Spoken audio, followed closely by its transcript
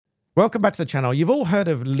Welcome back to the channel. You've all heard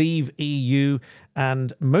of Leave EU,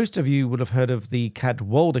 and most of you would have heard of the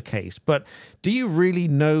Cadwalladr case, but do you really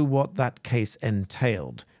know what that case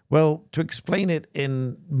entailed? Well, to explain it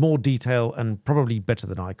in more detail, and probably better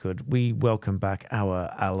than I could, we welcome back our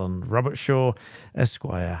Alan Robertshaw,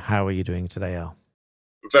 Esquire. How are you doing today, Al?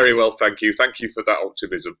 Very well, thank you. Thank you for that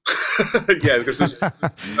optimism. Yeah, because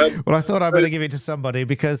well, I thought I'd better give it to somebody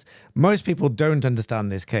because most people don't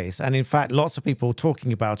understand this case. And in fact, lots of people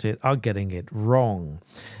talking about it are getting it wrong.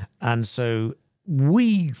 And so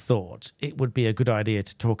we thought it would be a good idea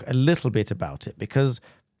to talk a little bit about it because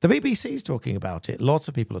the BBC is talking about it. Lots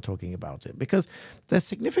of people are talking about it because there's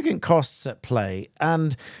significant costs at play.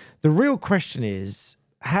 And the real question is,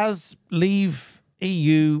 has Leave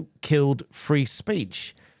EU killed free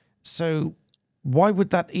speech? So why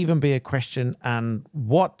would that even be a question, and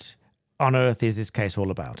what on earth is this case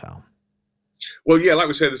all about, Al? Well, yeah, like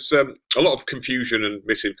we said, there's a lot of confusion and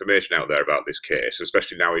misinformation out there about this case,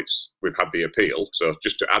 especially now we've had the appeal. So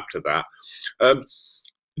just to add to that,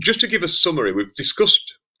 just to give a summary, we've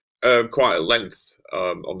discussed quite at length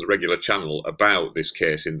on the regular channel about this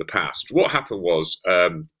case in the past. What happened was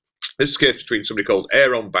this case between somebody called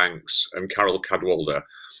Aaron Banks and Carole Cadwalladr.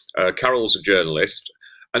 Carole's a journalist,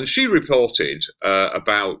 and she reported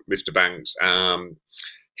about Mr. Banks,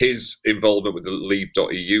 his involvement with the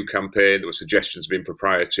Leave.eu campaign. There were suggestions of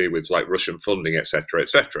impropriety with like Russian funding, etc.,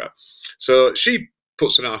 etc. So she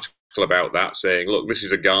puts an article about that saying, look, this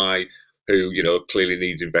is a guy who, you know, clearly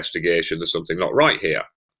needs investigation. There's something not right here.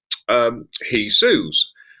 He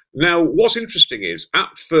sues. Now, what's interesting is,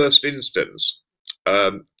 at first instance,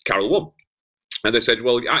 Carole won. And they said,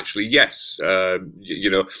 well, actually, yes, you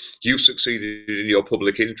know, you succeeded in your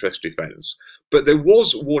public interest defence. But there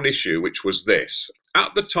was one issue, which was this.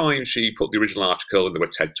 At the time she put the original article, and there were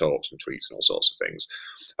TED Talks and tweets and all sorts of things.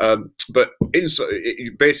 But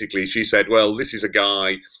basically she said, well, this is a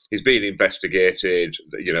guy, he's being investigated,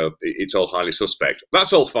 you know, it's all highly suspect.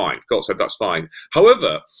 That's all fine. Court said that's fine.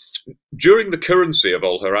 However, during the currency of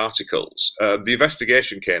all her articles, the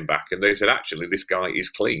investigation came back and they said, actually, this guy is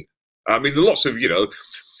clean. I mean, there are lots of, you know,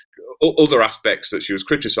 other aspects that she was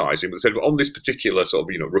criticising, but said, well, on this particular sort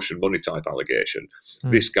of, you know, Russian money type allegation,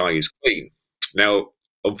 this guy is clean. Now,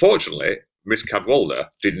 unfortunately, Miss Cadwalladr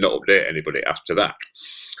did not update anybody after that.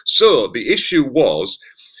 So the issue was,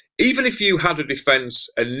 even if you had a defence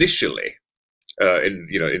initially,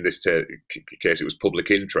 in this case, it was public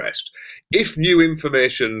interest. If new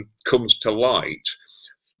information comes to light,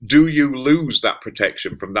 do you lose that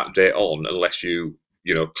protection from that day on unless you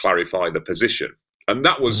clarify the position? And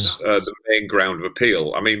that was the main ground of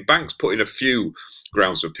appeal. I mean, Banks put in a few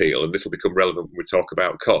grounds of appeal, and this will become relevant when we talk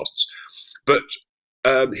about costs. But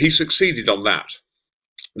he succeeded on that.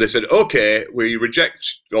 They said, okay, we reject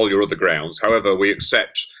all your other grounds. However, we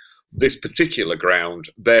accept this particular ground.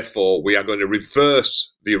 Therefore, we are going to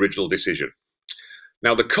reverse the original decision.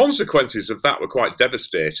 Now, the consequences of that were quite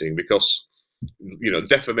devastating because, you know,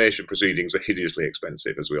 defamation proceedings are hideously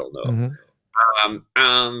expensive, as we all know.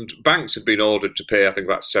 And Banks had been ordered to pay, I think,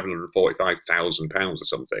 about £745,000 or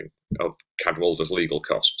something of Cadwalladr's legal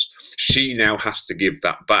costs. She now has to give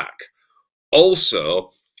that back.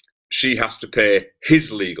 Also, she has to pay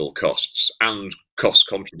his legal costs and costs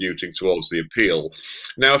contributing towards the appeal.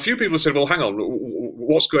 Now, a few people have said, well, hang on,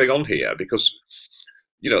 what's going on here? Because,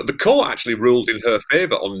 you know, the court actually ruled in her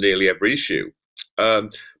favour on nearly every issue.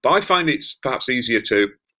 But I find it's perhaps easier to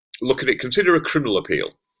look at it, consider a criminal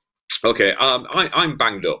appeal. Okay, I'm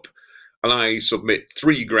banged up, and I submit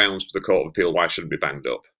 3 grounds to the Court of Appeal why I shouldn't be banged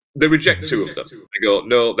up. They reject 2 of them. They go,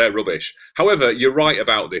 no, they're rubbish. However, you're right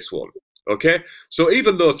about this one. Okay, so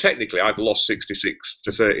even though technically I've lost 66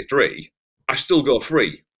 to 33, I still go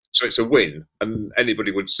free. So it's a win, and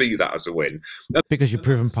anybody would see that as a win. Because you've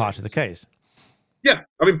proven part of the case. Yeah,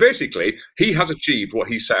 I mean, basically, he has achieved what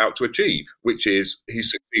he set out to achieve, which is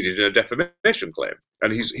he's succeeded in a defamation claim,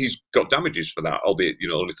 and he's got damages for that, albeit, you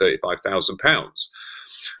know, only £35,000.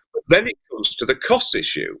 But then it comes to the costs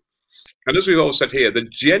issue, and as we've all said here, the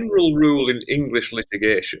general rule in English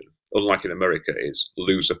litigation, unlike in America, is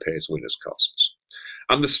loser pays winner's costs.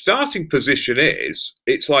 And the starting position is,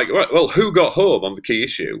 it's like, well, who got home on the key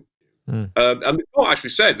issue? And the court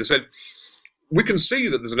actually said, they said, we can see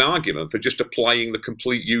that there's an argument for just applying the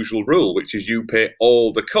complete usual rule, which is you pay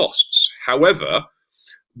all the costs. However,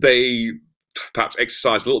 they perhaps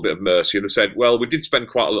exercised a little bit of mercy and they said, well, we did spend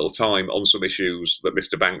quite a little time on some issues that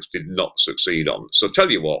Mr. Banks did not succeed on. So tell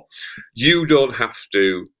you what, you don't have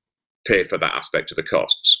to pay for that aspect of the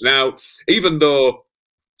costs. Now, even though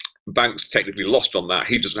Banks technically lost on that,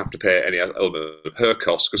 he doesn't have to pay any element of her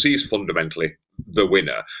costs because he's fundamentally the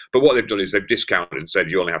winner. But what they've done is they've discounted and said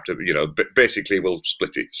you only have to, you know, basically we'll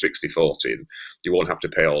split it 60-40 and you won't have to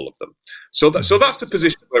pay all of them. So that's the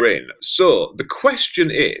position we're in. So the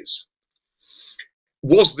question is,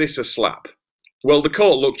 was this a slap? Well, the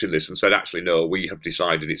court looked at this and said, actually, no, we have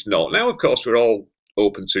decided it's not. Now, of course, we're all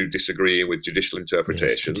open to disagreeing with judicial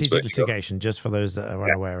interpretations. Yeah, strategic litigation, just for those that are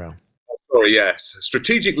unaware of. Sorry, yes.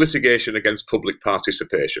 Strategic litigation against public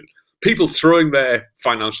participation. People throwing their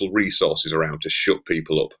financial resources around to shut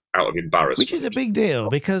people up out of embarrassment. Which is a big deal,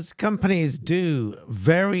 because companies do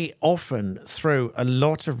very often throw a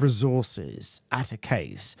lot of resources at a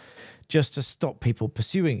case just to stop people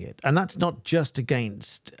pursuing it. And that's not just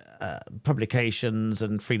against publications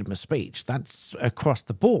and freedom of speech. That's across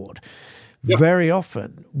the board. Yep. Very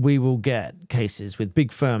often we will get cases with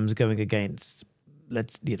big firms going against,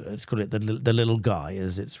 let's call it the little guy,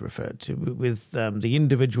 as it's referred to, with the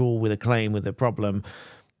individual with a claim, with a problem,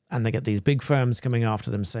 and they get these big firms coming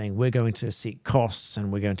after them saying, we're going to seek costs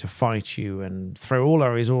and we're going to fight you and throw all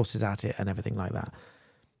our resources at it and everything like that.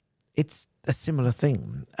 It's a similar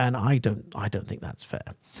thing, and I don't think that's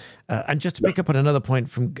fair. And just to pick up on another point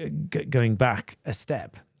from going back a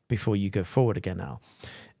step before you go forward again now,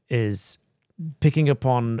 is picking up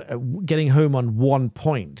on getting home on one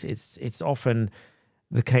point. It's often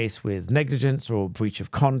the case with negligence or breach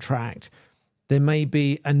of contract. There may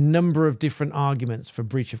be a number of different arguments for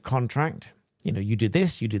breach of contract. You know, you did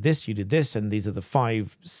this, you did this, you did this, and these are the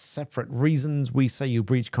 5 separate reasons we say you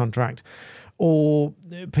breach contract. Or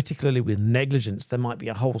particularly with negligence, there might be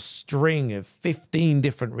a whole string of 15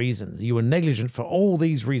 different reasons. You were negligent for all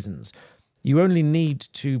these reasons. You only need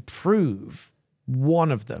to prove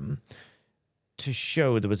one of them to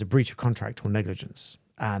show there was a breach of contract or negligence,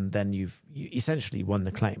 and then you essentially won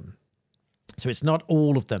the claim. So it's not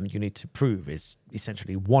all of them you need to prove, it's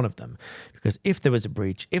essentially one of them. Because if there was a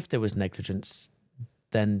breach, if there was negligence,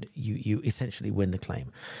 then you essentially win the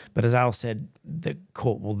claim. But as Al said, the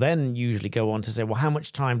court will then usually go on to say, well, how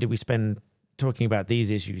much time did we spend talking about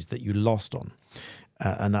these issues that you lost on?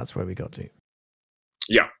 And that's where we got to.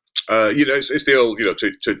 Yeah. You know, it's the old, you know,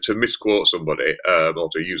 to misquote somebody or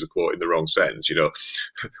to use a quote in the wrong sense, you know,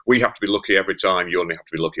 we have to be lucky every time, you only have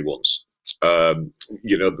to be lucky once.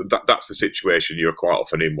 You know, that's the situation you're quite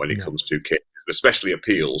often in when it comes to cases, especially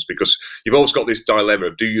appeals, because you've always got this dilemma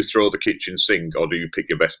of, do you throw the kitchen sink or do you pick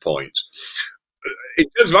your best point? In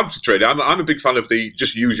terms of amateur trading, I'm a big fan of the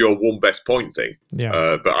just use your one best point thing.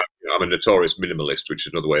 Yeah. But I'm a notorious minimalist, which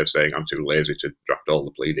is another way of saying I'm too lazy to draft all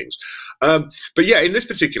the pleadings. But yeah, in this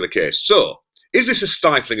particular case, so is this a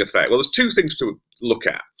stifling effect? Well, there's 2 things to look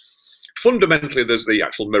at. Fundamentally, there's the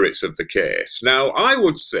actual merits of the case. Now, I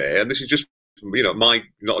would say, and this is just, you know, my,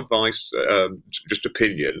 not advice, just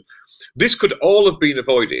opinion, this could all have been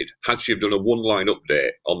avoided had she have done a 1-line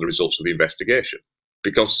update on the results of the investigation.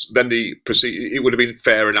 Because then it would have been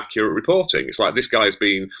fair and accurate reporting. It's like, this guy's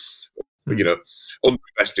been, you know, under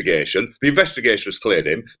investigation. The investigation has cleared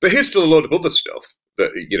him, but here's still a load of other stuff that,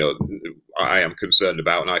 you know, I am concerned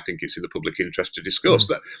about, and I think it's in the public interest to discuss.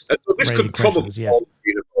 That this could probably all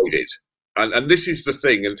be avoided. And this is the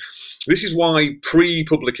thing, and this is why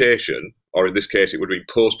pre-publication, or in this case it would be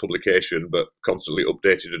post-publication, but constantly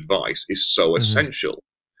updated advice, is so essential.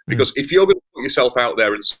 Because if you're going to put yourself out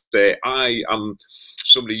there and say, I am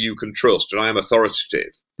somebody you can trust and I am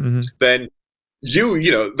authoritative, then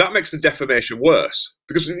you know, that makes the defamation worse.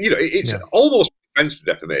 Because, you know, it's almost offensive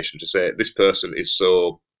defamation to say this person is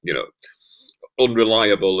so, you know,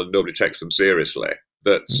 unreliable and nobody takes them seriously.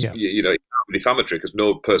 That, you know, it can't be defamatory because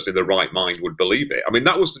no person in their right mind would believe it. I mean,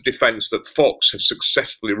 that was the defence that Fox has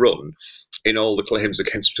successfully run in all the claims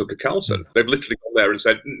against Tucker Carlson. They've literally gone there and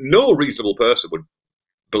said, no reasonable person would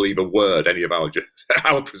believe a word any of our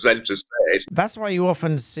presenters say. That's why you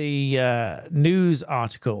often see news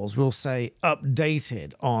articles will say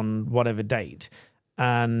updated on whatever date.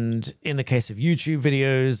 And in the case of YouTube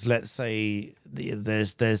videos, let's say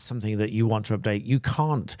there's something that you want to update. You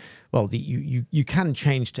can't, well, you can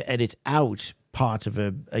change to edit out part of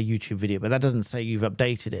a YouTube video, but that doesn't say you've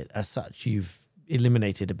updated it as such. You've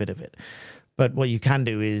eliminated a bit of it. But what you can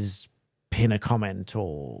do is pin a comment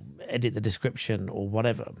or edit the description or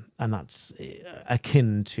whatever. And that's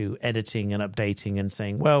akin to editing and updating and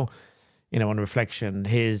saying, well, you know, on reflection,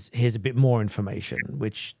 here's a bit more information,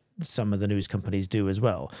 which some of the news companies do as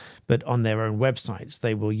well. But on their own websites,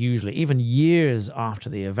 they will usually, even years after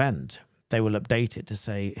the event, they will update it to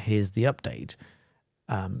say, here's the update.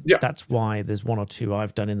 That's why there's 1 or 2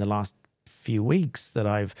 I've done in the last few weeks that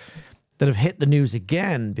have hit the news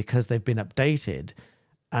again because they've been updated.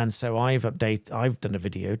 And so I've done a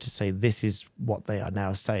video to say this is what they are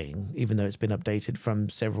now saying, even though it's been updated from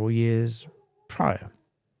several years prior.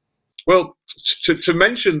 Well, to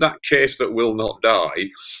mention that case that will not die,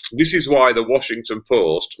 this is why the Washington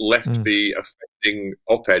Post left the offending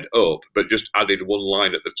op-ed up, but just added one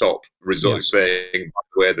line at the top, saying, by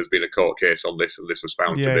the way, there's been a court case on this, and this was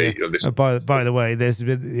found to be. You know, by the way, this has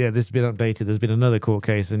been updated. There's been another court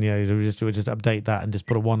case, and we'll just update that and just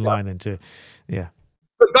put a one line into,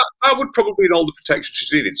 But that would probably be all the protection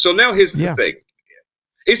she's needed. So now here's the thing.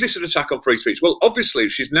 Is this an attack on free speech? Well, obviously,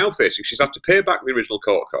 she's had to pay back the original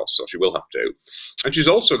court costs, so she will have to. And she's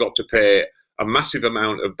also got to pay a massive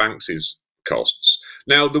amount of Banks's costs.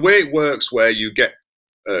 Now, the way it works where you get,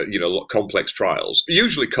 complex trials,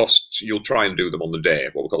 usually costs, you'll try and do them on the day,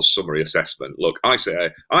 what we call summary assessment. Look, I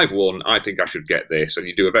say, I've won, I think I should get this, and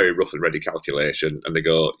you do a very rough and ready calculation, and they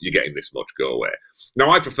go, you're getting this much, go away.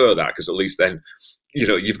 Now, I prefer that, because at least then,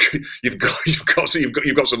 you've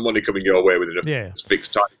got some money coming your way within a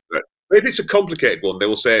fixed time. But if it's a complicated one, they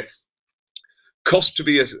will say cost to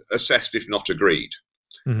be assessed if not agreed.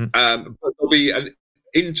 But there'll be an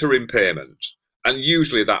interim payment, and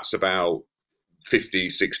usually that's about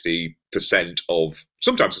 50-60% of,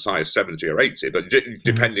 sometimes as high as 70 or 80, but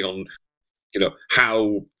depending on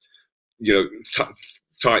how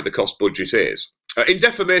tight the cost budget is. In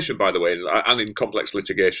defamation, by the way, and in complex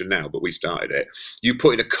litigation now, but we started it, you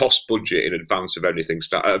put in a cost budget in advance of anything.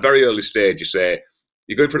 At a very early stage,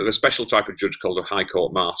 you go in front of a special type of judge called a High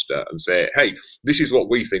Court Master and say, hey, this is what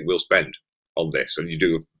we think we'll spend on this. And you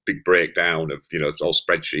do a big breakdown of, all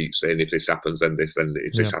spreadsheets saying if this happens, then this, then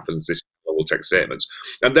if this happens, this, we'll take statements.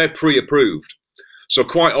 And they're pre-approved. So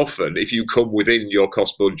quite often, if you come within your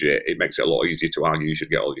cost budget, it makes it a lot easier to argue you should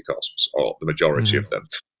get all your costs, or the majority of them.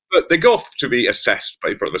 But they go off to be assessed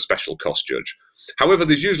in front of a special cost judge. However,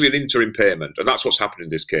 there's usually an interim payment, and that's what's happened in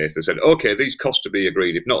this case. They said, OK, these costs to be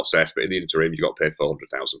agreed, if not assessed, but in the interim, you've got to pay £400,000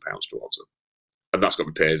 towards them. And that's got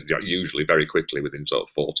to be paid usually very quickly within sort of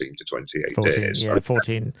 14 to 28 days. Yeah,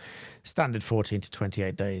 standard 14 to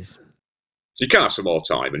 28 days. You can ask for more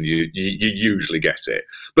time, and you usually get it.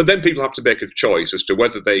 But then people have to make a choice as to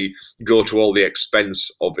whether they go to all the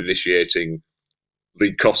expense of initiating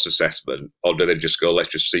the cost assessment, or do they just go, let's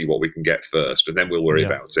just see what we can get first, and then we'll worry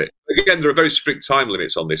about it. Again, there are very strict time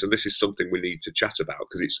limits on this, and this is something we need to chat about,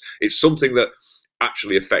 because it's something that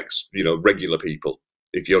actually affects regular people.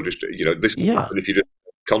 If you're just this will happen if you just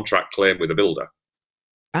contract claim with a builder.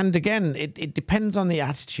 And again, it depends on the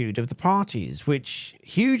attitude of the parties, which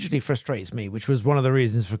hugely frustrates me, which was one of the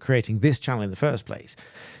reasons for creating this channel in the first place,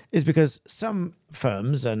 is because some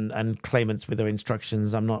firms and claimants with their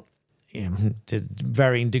instructions, I'm not, to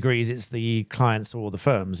varying degrees, it's the clients or the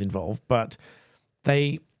firms involved, but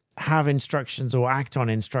they have instructions or act on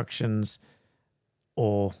instructions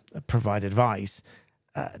or provide advice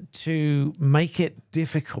to make it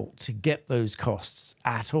difficult to get those costs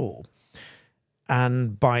at all.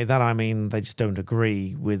 And by that, I mean they just don't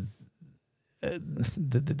agree with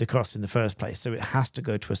the costs in the first place. So it has to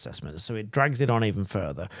go to assessment. So it drags it on even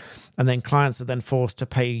further. And then clients are then forced to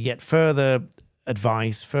pay yet further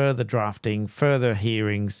advice, further drafting, further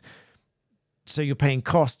hearings. So you're paying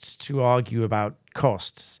costs to argue about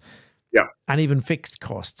costs. Yeah. And even fixed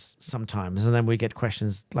costs sometimes. And then we get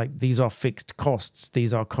questions like, these are fixed costs.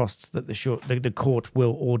 These are costs that the court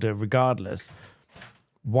will order regardless.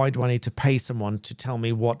 Why do I need to pay someone to tell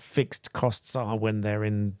me what fixed costs are when they're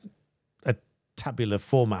in a tabular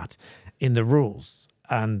format in the rules?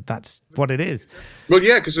 And that's what it is. Well,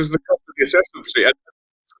 yeah, because there's the cost of the assessment procedure.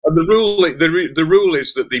 And the rule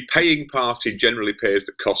is that the paying party generally pays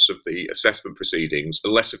the costs of the assessment proceedings,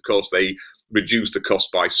 unless, of course, they reduce the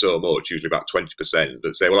cost by so much, usually about 20%,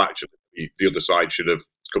 that say, well, actually, the other side should have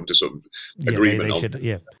come to some agreement on.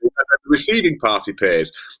 The receiving party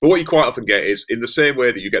pays. But what you quite often get is, in the same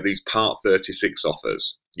way that you get these Part 36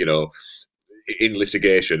 offers, in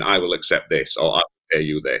litigation, I will accept this, or I will pay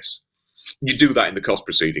you this. You do that in the cost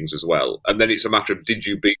proceedings as well. And then it's a matter of, did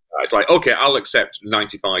you beat that? It's like, okay, I'll accept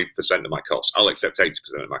 95% of my costs. I'll accept 80%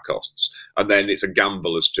 of my costs. And then it's a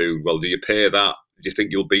gamble as to, well, do you pay that? Do you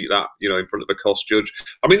think you'll beat that, in front of a cost judge?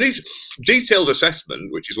 I mean, these detailed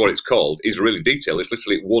assessment, which is what it's called, is really detailed. It's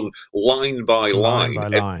literally one line by line.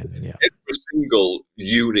 Every single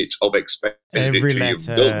unit of expenditure. Every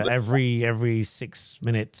letter, every 6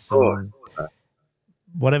 minutes.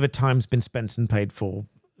 Whatever time's been spent and paid for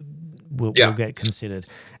will get considered.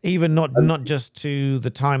 Even not just to the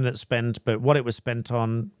time that's spent, but what it was spent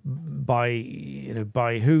on,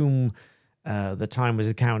 by whom the time was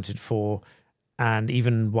accounted for, and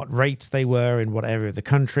even what rate they were in what area of the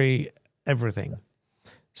country, everything.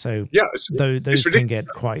 So those can get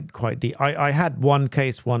quite deep. I had one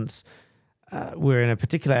case once. We're in a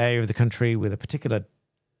particular area of the country with a particular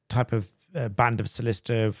type of band of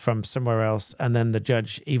solicitor from somewhere else. And then the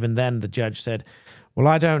judge, even then, the judge said, well,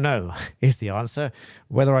 I don't know, is the answer,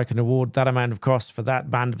 whether I can award that amount of costs for that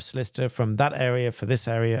band of solicitor from that area for this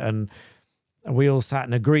area. And we all sat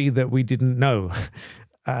and agreed that we didn't know.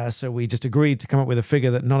 So we just agreed to come up with a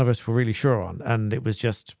figure that none of us were really sure on. And it was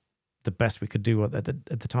just the best we could do at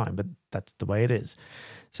the time. But that's the way it is.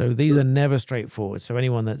 So these are never straightforward. So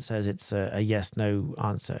anyone that says it's a yes/no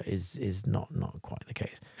answer is not quite the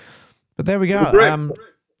case. But there we go.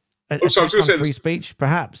 Free speech,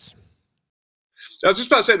 perhaps. I was just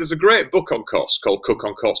about to say, there's a great book on costs called Cook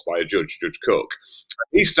on Costs by a Judge Cook.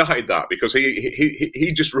 He started that because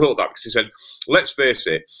he just wrote that because he said, let's face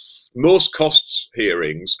it, most costs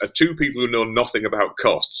hearings are two people who know nothing about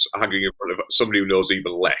costs arguing in front of somebody who knows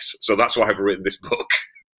even less. So that's why I've written this book.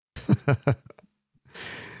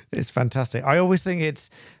 It's fantastic. I always think it's,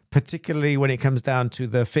 particularly when it comes down to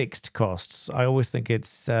the fixed costs, I always think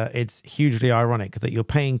it's hugely ironic that you're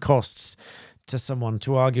paying costs to someone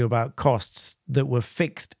to argue about costs that were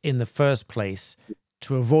fixed in the first place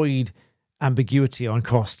to avoid ambiguity on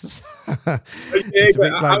costs. It's a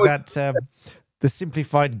bit like that. The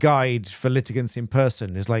simplified guide for litigants in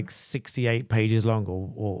person is like 68 pages long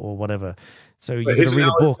or whatever. So you've got to read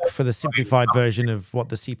a book for the simplified version of what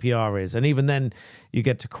the CPR is. And even then you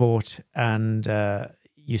get to court and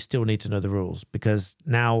you still need to know the rules, because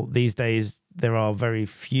now these days there are very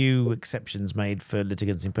few exceptions made for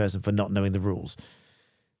litigants in person for not knowing the rules,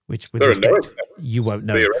 which with respect, you won't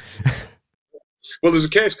know. Well, there's a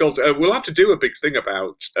case called, we'll have to do a big thing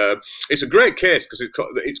about, it's a great case because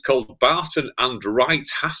it's called Barton and Wright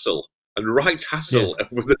Hassel. And Wright Hassel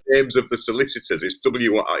were the names of the solicitors. It's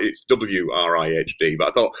WRIHD, but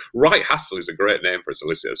I thought Wright Hassel is a great name for a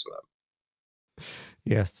solicitor's firm.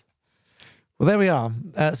 Yes. Well, there we are.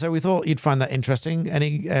 So we thought you'd find that interesting.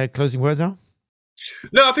 Any closing words, Al?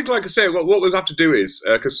 No, I think, like I say, what we'll have to do is,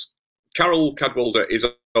 because Carole Cadwalladr is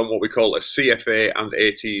on what we call a CFA and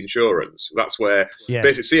AT insurance. That's where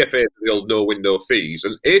basically CFA is the old no win, no fees,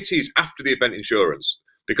 and AT is after the event insurance,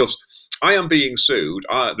 because I am being sued.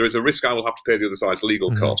 There is a risk I will have to pay the other side's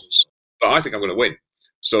legal costs, but I think I'm going to win.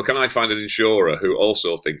 So can I find an insurer who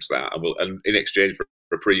also thinks that and in exchange for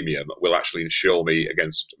a premium will actually insure me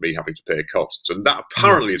against me having to pay costs? And that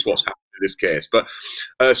apparently is what's happened in this case. But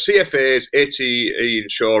CFAs, ATE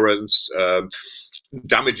insurance,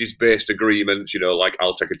 damages-based agreements, like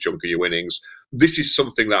I'll take a chunk of your winnings. This is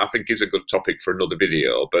something that I think is a good topic for another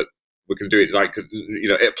video, but we can do it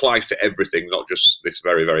it applies to everything, not just this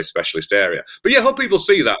very, very specialist area. But yeah, I hope people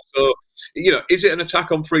see that. So, is it an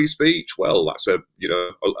attack on free speech? Well, that's an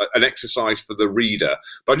exercise for the reader.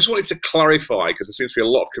 But I just wanted to clarify, because there seems to be a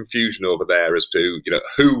lot of confusion over there as to,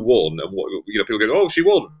 who won and what, people go, oh, she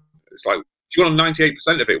won. It's like, she won on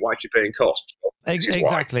 98% of it. Why is she paying costs?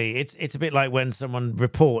 Exactly. It's a bit like when someone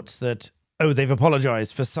reports that, oh, they've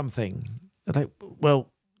apologized for something. Like,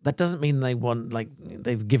 well, that doesn't mean they won, like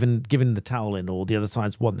they've given the towel in or the other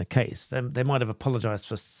side's won the case. They might have apologized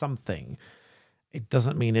for something. It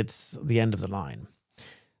doesn't mean it's the end of the line.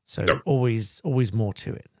 So always more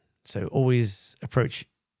to it. So always approach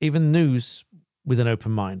even news with an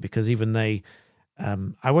open mind, because even they,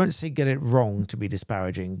 I won't say get it wrong to be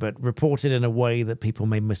disparaging, but report it in a way that people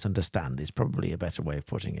may misunderstand is probably a better way of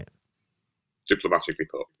putting it. Diplomatically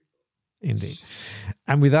put. Indeed.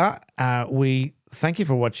 And with that, we thank you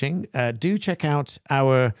for watching. Do check out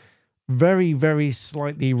our very, very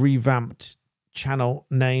slightly revamped channel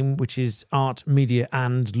name, which is Art, Media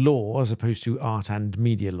and Law, as opposed to Art and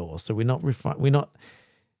Media Law. So we're not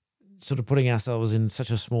sort of putting ourselves in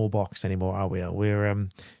such a small box anymore, are we?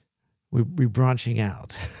 We're branching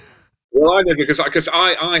out. Well, I know, because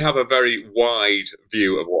I have a very wide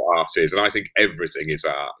view of what art is, and I think everything is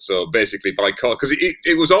art. So basically, because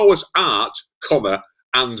it was always art,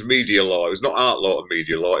 and media law. It was not art law and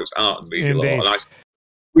media law. It was art and media law. And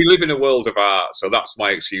we live in a world of art, so that's my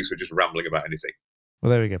excuse for just rambling about anything. Well,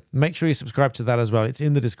 there we go. Make sure you subscribe to that as well. It's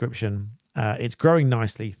in the description. It's growing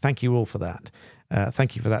nicely. Thank you all for that.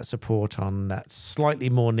 Thank you for that support on that slightly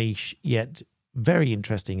more niche, yet very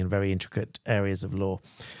interesting and very intricate areas of law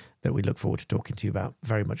that we look forward to talking to you about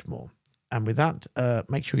very much more. And with that,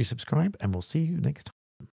 make sure you subscribe, and we'll see you next time.